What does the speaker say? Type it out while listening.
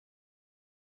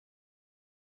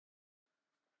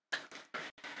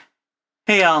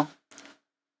Hey y'all,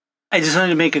 I just wanted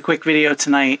to make a quick video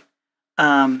tonight,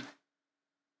 kind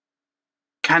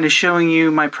of showing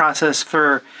you my process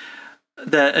for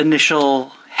the initial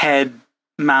head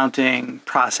mounting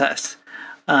process.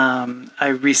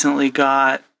 I recently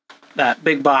got that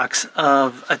big box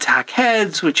of Attack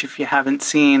heads, which if you haven't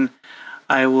seen,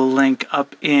 I will link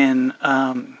up in,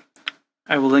 I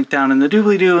will link down in the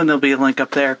doobly-doo, and there'll be a link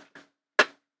up there.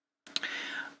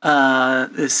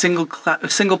 A single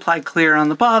ply clear on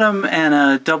the bottom and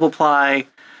a double ply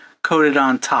coated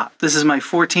on top. This is my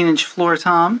 14-inch floor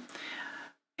tom,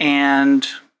 and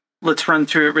let's run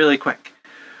through it really quick.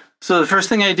 So the first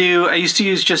thing I do, I used to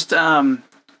use just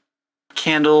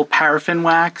candle paraffin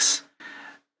wax.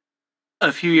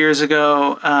 A few years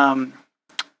ago,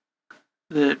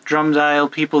 the drum dial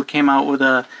people came out with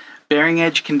a bearing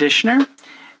edge conditioner,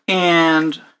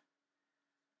 and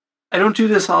I don't do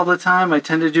this all the time. I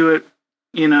tend to do it,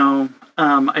 you know,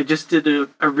 I just did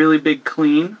a really big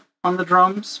clean on the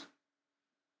drums,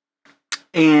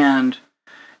 and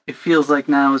it feels like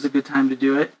now is a good time to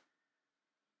do it.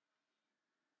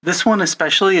 This one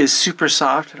especially is super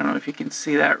soft. I don't know if you can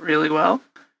see that really well,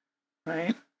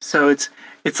 right? So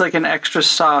it's like an extra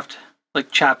soft,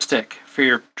 like chapstick for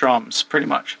your drums, pretty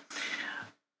much.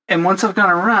 And once I've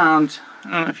gone around, I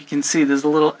don't know if you can see, there's a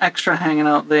little extra hanging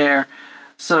out there.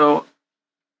 So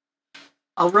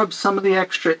I'll rub some of the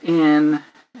extra in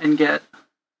and get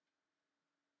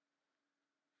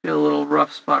a little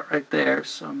rough spot right there.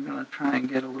 So I'm going to try and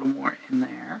get a little more in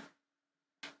there.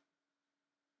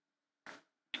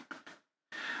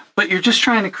 But you're just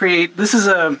trying to create, this is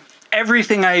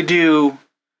everything I do,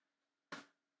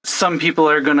 some people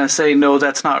are going to say, no,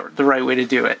 that's not the right way to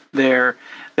do it. There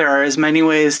are as many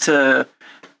ways to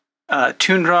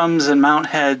tune drums and mount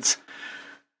heads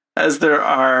as there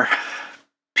are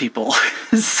people.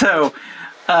 So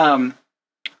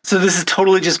this is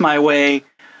totally just my way.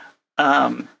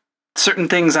 Certain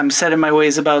things I'm set in my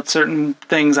ways about, certain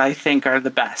things I think are the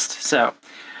best. So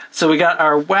we got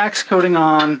our wax coating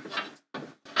on.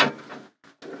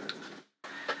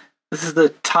 This is the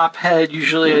top head.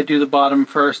 Usually I do the bottom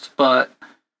first, but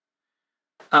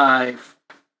I've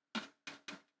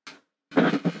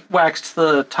waxed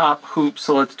the top hoop,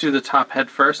 so let's do the top head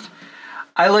first.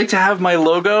 I like to have my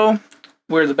logo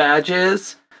where the badge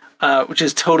is, which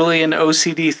is totally an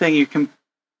OCD thing. You can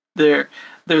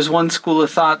there's one school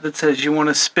of thought that says you want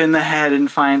to spin the head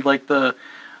and find like the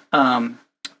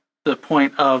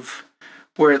point of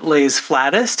where it lays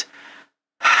flattest.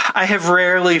 I have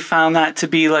rarely found that to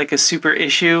be like a super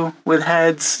issue with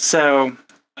heads, so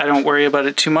I don't worry about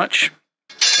it too much.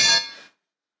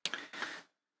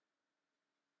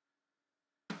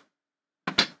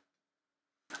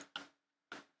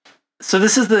 So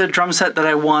this is the drum set that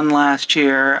I won last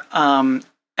year for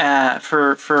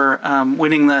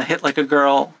winning the Hit Like a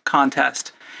Girl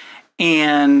contest.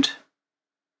 And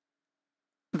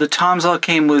the toms all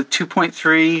came with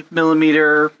 2.3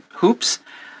 millimeter hoops.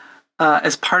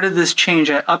 As part of this change,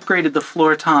 I upgraded the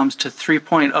floor toms to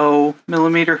 3.0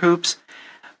 millimeter hoops.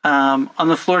 On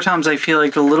the floor toms, I feel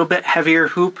like a little bit heavier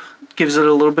hoop gives it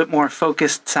a little bit more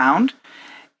focused sound.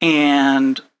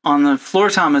 And on the floor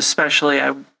tom especially,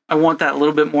 I want that a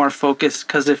little bit more focused,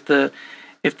 because if the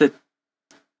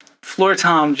floor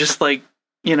tom just, like,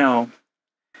 you know,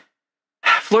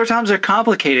 floor toms are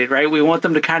complicated, right? We want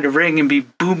them to kind of ring and be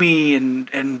boomy and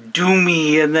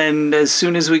doomy, and then as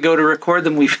soon as we go to record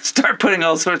them, we start putting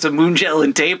all sorts of moon gel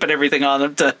and tape and everything on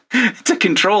them to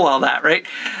control all that, right?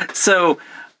 So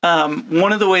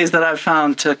one of the ways that I've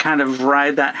found to kind of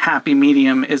ride that happy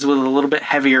medium is with a little bit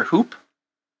heavier hoop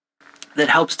that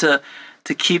helps to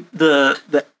keep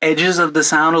the edges of the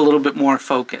sound a little bit more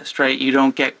focused, right? You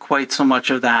don't get quite so much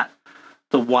of that,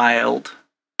 the wild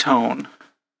tone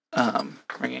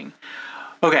ringing.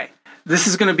 Okay, this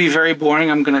is going to be very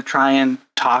boring. I'm going to try and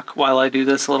talk while I do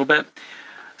this a little bit.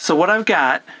 So what I've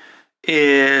got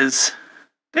is,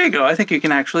 there you go, I think you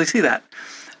can actually see that.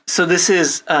 So this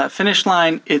is Finish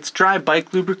Line. It's dry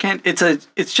bike lubricant.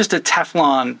 It's just a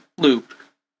Teflon lube.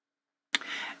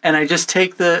 And I just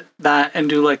take that and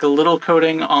do like a little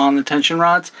coating on the tension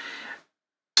rods.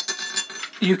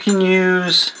 You can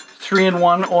use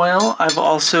 3-in-1 oil. I've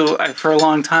also, for a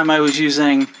long time, I was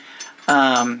using,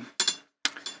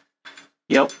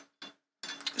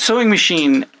 sewing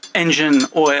machine engine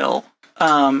oil,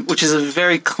 which is a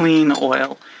very clean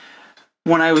oil.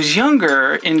 When I was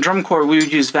younger, in drum corps, we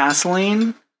would use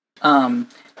Vaseline, and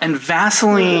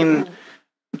Vaseline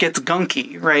gets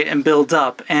gunky, right, and builds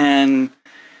up, and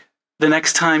the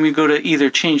next time you go to either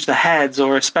change the heads,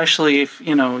 or especially if,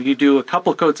 you know, you do a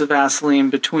couple coats of Vaseline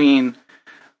between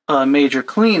major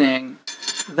cleaning,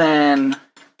 then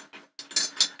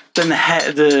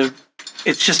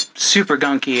it's just super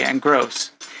gunky and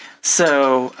gross.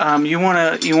 So you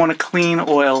want to clean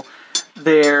oil.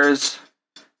 This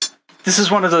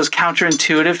is one of those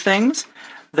counterintuitive things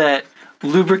that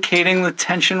lubricating the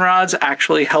tension rods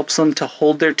actually helps them to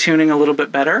hold their tuning a little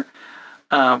bit better,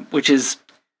 which is,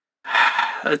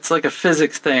 it's like a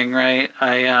physics thing, right?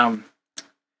 I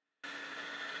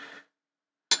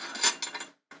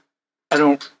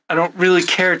don't really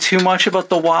care too much about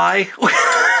the why.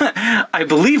 I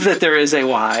believe that there is a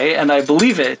why, and I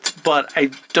believe it, but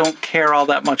I don't care all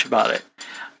that much about it.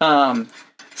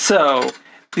 So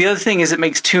the other thing is it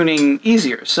makes tuning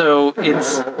easier. So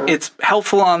it's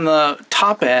helpful on the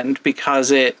top end because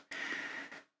it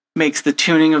makes the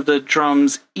tuning of the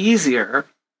drums easier,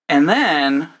 and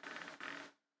then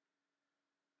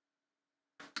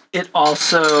it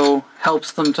also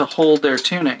helps them to hold their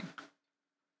tuning.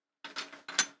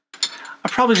 I'm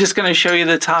probably just going to show you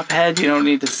the top head. You don't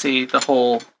need to see the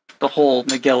whole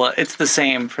Nagila. It's the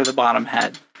same for the bottom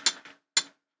head.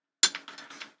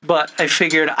 But I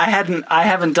figured I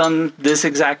haven't done this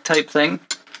exact type thing.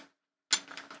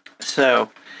 So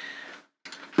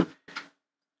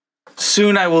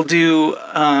soon I will do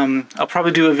I'll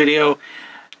probably do a video.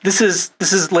 This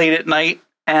is late at night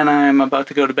and I'm about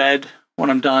to go to bed when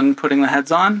I'm done putting the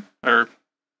heads on, or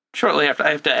shortly after.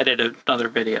 I have to edit another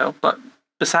video, but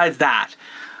besides that,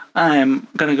 I'm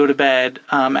going to go to bed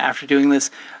after doing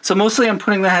this. So mostly I'm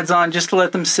putting the heads on just to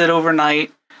let them sit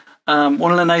overnight.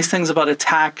 One of the nice things about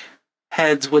Attack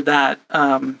heads with that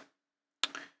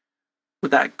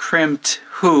crimped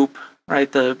hoop,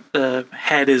 right? The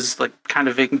head is like kind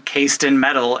of encased in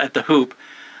metal at the hoop.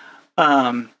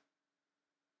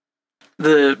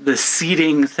 The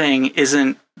seating thing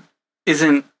isn't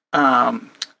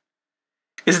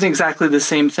exactly the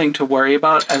same thing to worry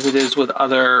about as it is with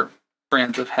other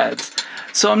brands of heads.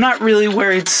 So I'm not really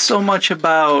worried so much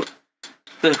about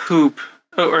the hoop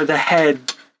or the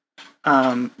head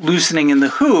loosening in the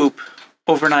hoop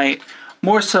overnight.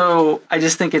 More so, I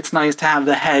just think it's nice to have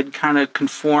the head kind of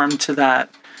conform to the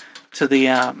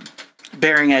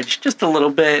bearing edge just a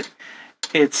little bit.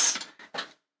 It's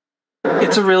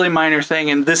a really minor thing,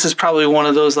 and this is probably one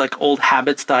of those like old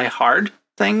habits die hard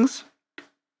things.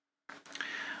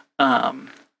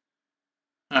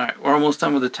 All right, we're almost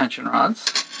done with the tension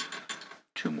rods.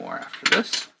 2 more after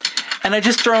this. And I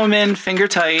just throw them in finger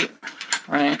tight,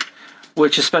 right?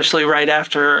 Which, especially right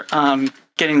after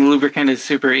getting the lubricant, is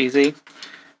super easy.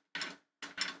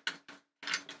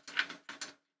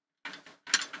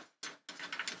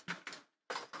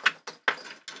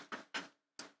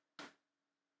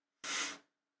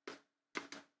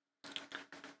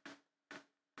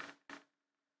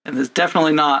 And there's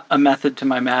definitely not a method to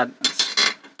my madness.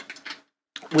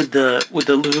 With the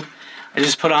lube, I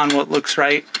just put on what looks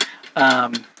right.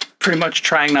 Pretty much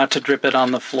trying not to drip it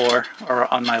on the floor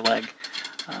or on my leg.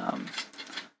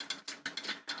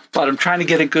 But I'm trying to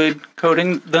get a good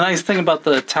coating. The nice thing about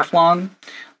the Teflon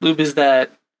lube is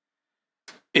that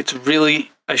it's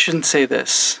really, I shouldn't say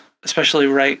this, especially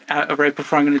right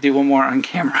before I'm going to do one more on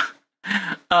camera.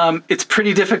 It's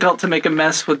pretty difficult to make a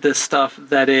mess with this stuff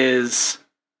that is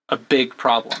a big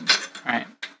problem, right?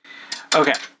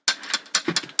 Okay.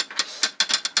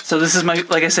 So this is my,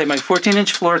 like I say, my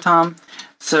 14-inch floor tom.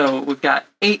 So we've got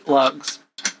 8 lugs.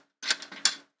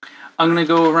 I'm gonna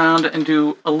go around and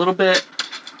do a little bit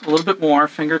more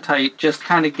finger tight, just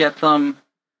kind of get them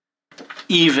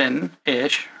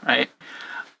even-ish, right?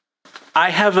 I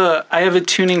have a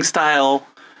tuning style,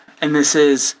 and this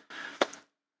is,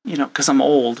 you know, because I'm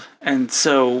old, and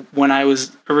so when I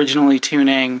was originally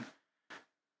tuning,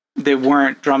 there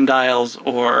weren't drum dials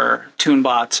or tune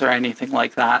bots or anything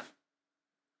like that.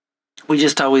 We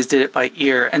just always did it by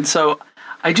ear. And so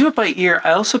I do it by ear.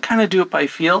 I also kind of do it by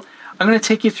feel. I'm going to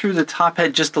take you through the top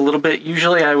head just a little bit.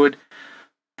 Usually I would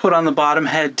put on the bottom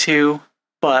head too,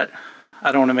 but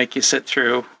I don't want to make you sit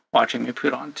through watching me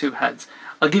put on 2 heads.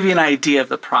 I'll give you an idea of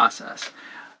the process.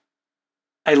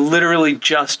 I literally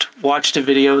just watched a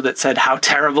video that said how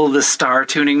terrible the star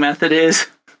tuning method is.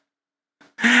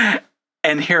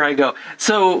 And here I go.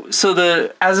 So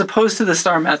as opposed to the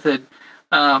star method,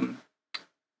 the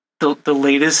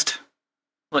latest,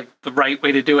 like the right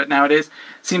way to do it nowadays,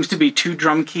 seems to be 2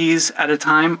 drum keys at a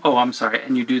time. Oh, I'm sorry.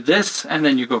 And you do this, and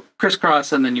then you go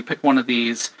crisscross, and then you pick one of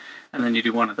these, and then you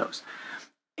do one of those.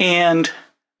 And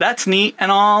that's neat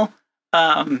and all.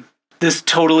 This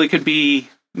totally could be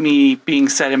me being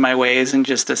set in my ways and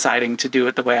just deciding to do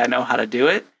it the way I know how to do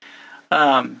it.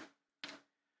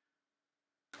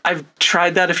 I've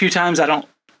tried that a few times. I don't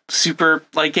super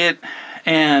like it.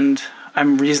 And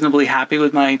I'm reasonably happy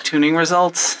with my tuning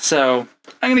results. So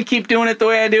I'm going to keep doing it the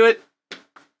way I do it.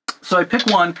 So I pick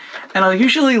one, and I'll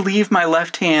usually leave my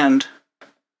left hand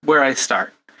where I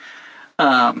start.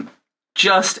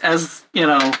 Just as, you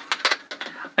know,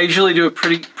 I usually do a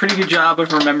pretty good job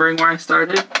of remembering where I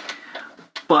started,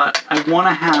 but I want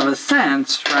to have a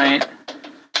sense, right,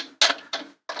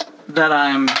 that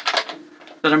I'm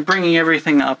bringing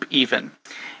everything up even.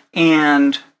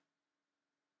 And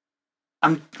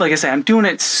like I say, I'm doing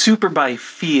it super by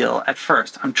feel at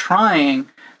first. I'm trying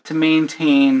to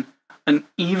maintain an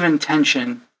even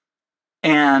tension.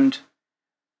 And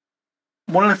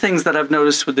one of the things that I've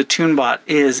noticed with the TuneBot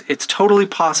is it's totally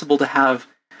possible to have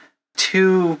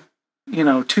two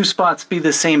spots be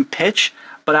the same pitch,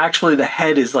 but actually the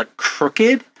head is like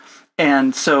crooked.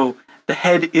 And so the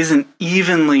head isn't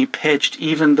evenly pitched,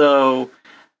 even though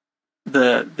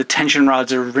the tension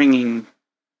rods are ringing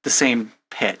the same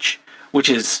pitch,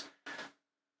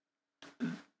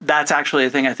 that's actually a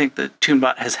thing I think the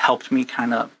TuneBot has helped me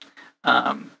kind of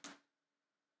at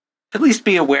least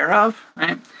be aware of,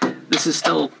 right? This is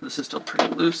still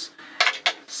pretty loose.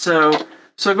 So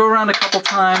I go around a couple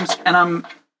times, and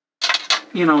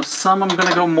some I'm going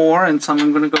to go more and some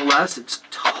I'm going to go less. It's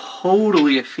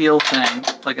totally a feel thing.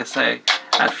 Like I say,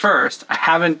 at first, I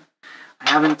haven't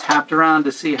tapped around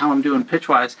to see how I'm doing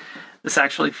pitch-wise. This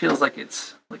actually feels like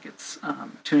it's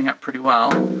tuning up pretty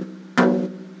well.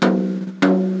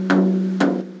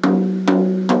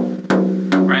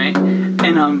 Right?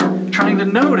 And I'm trying to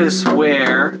notice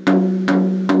where,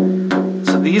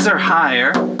 so these are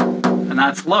higher and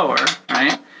that's lower,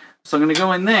 right? So I'm going to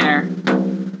go in there,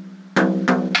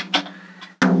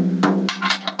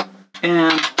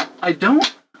 and I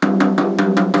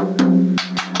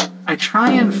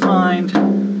try and find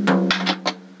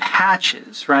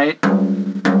patches, right?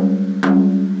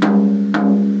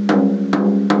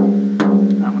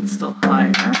 That one's still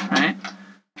higher, right?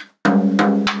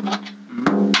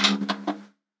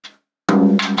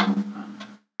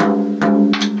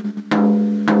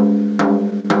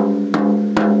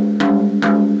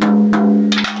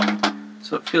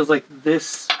 So it feels like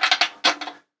this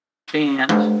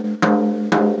band.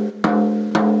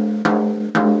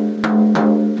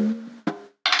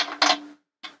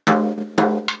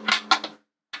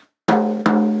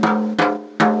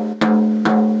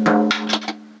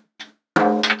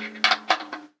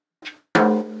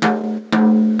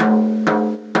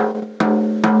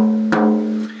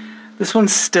 This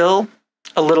one's still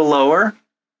a little lower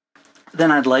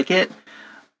than I'd like it,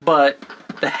 but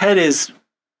the head is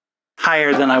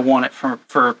higher than I want it for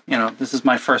this is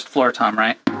my first floor tom,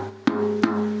 right?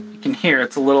 You can hear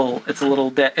it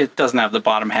doesn't have the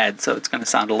bottom head, so it's going to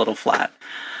sound a little flat.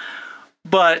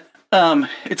 But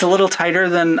it's a little tighter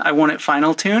than I want it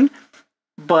final tune,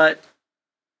 but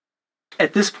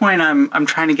at this point I'm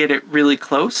trying to get it really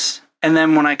close, and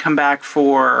then when I come back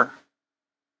for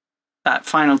that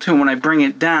final tune, when I bring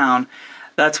it down,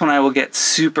 that's when I will get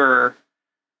super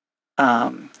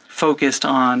focused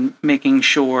on making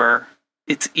sure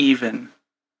it's even.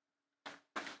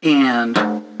 And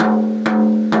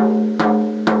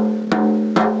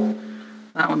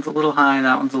that one's a little high,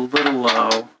 that one's a little low.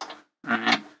 All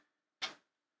right.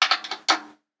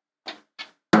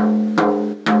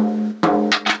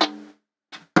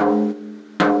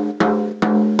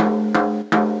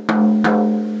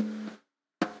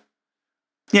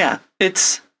 Yeah,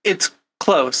 it's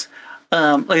close.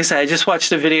 Like I said, I just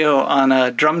watched a video on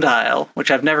a drum dial, which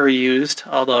I've never used,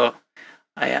 although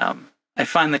I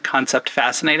find the concept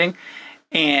fascinating.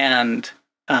 And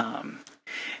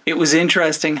it was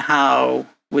interesting how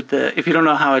if you don't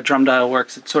know how a drum dial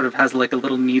works, it sort of has like a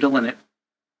little needle, and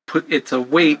it's a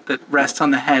weight that rests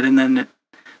on the head, and then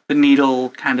the needle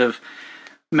kind of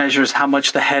measures how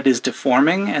much the head is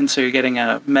deforming, and so you're getting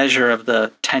a measure of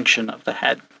the tension of the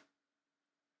head.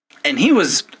 And he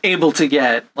was able to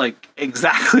get like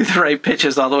exactly the right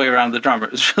pitches all the way around the drummer.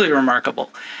 It was really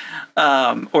remarkable,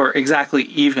 or exactly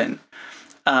even.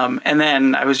 And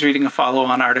then I was reading a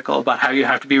follow-on article about how you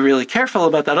have to be really careful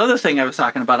about that other thing I was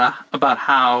talking about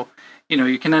how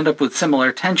you can end up with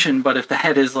similar tension, but if the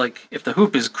head is if the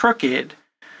hoop is crooked,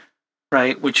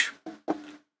 right, which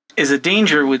is a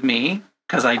danger with me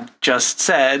because I just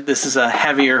said this is a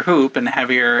heavier hoop, and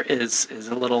heavier is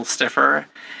a little stiffer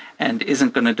and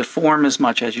isn't going to deform as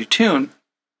much as you tune.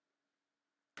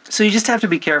 So you just have to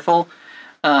be careful.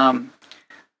 Like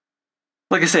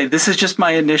I say, this is just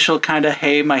my initial kind of,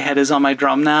 hey, my head is on my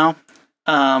drum now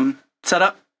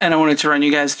setup, and I wanted to run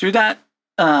you guys through that.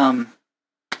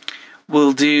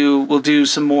 We'll do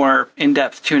some more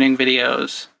in-depth tuning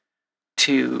videos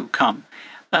to come.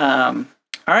 All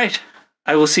right,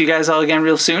 I will see you guys all again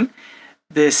real soon.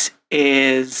 This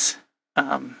is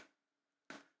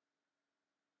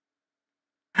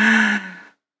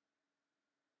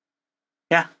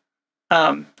yeah.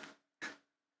 I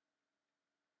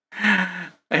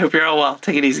hope you're all well.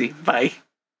 Take it easy. Bye.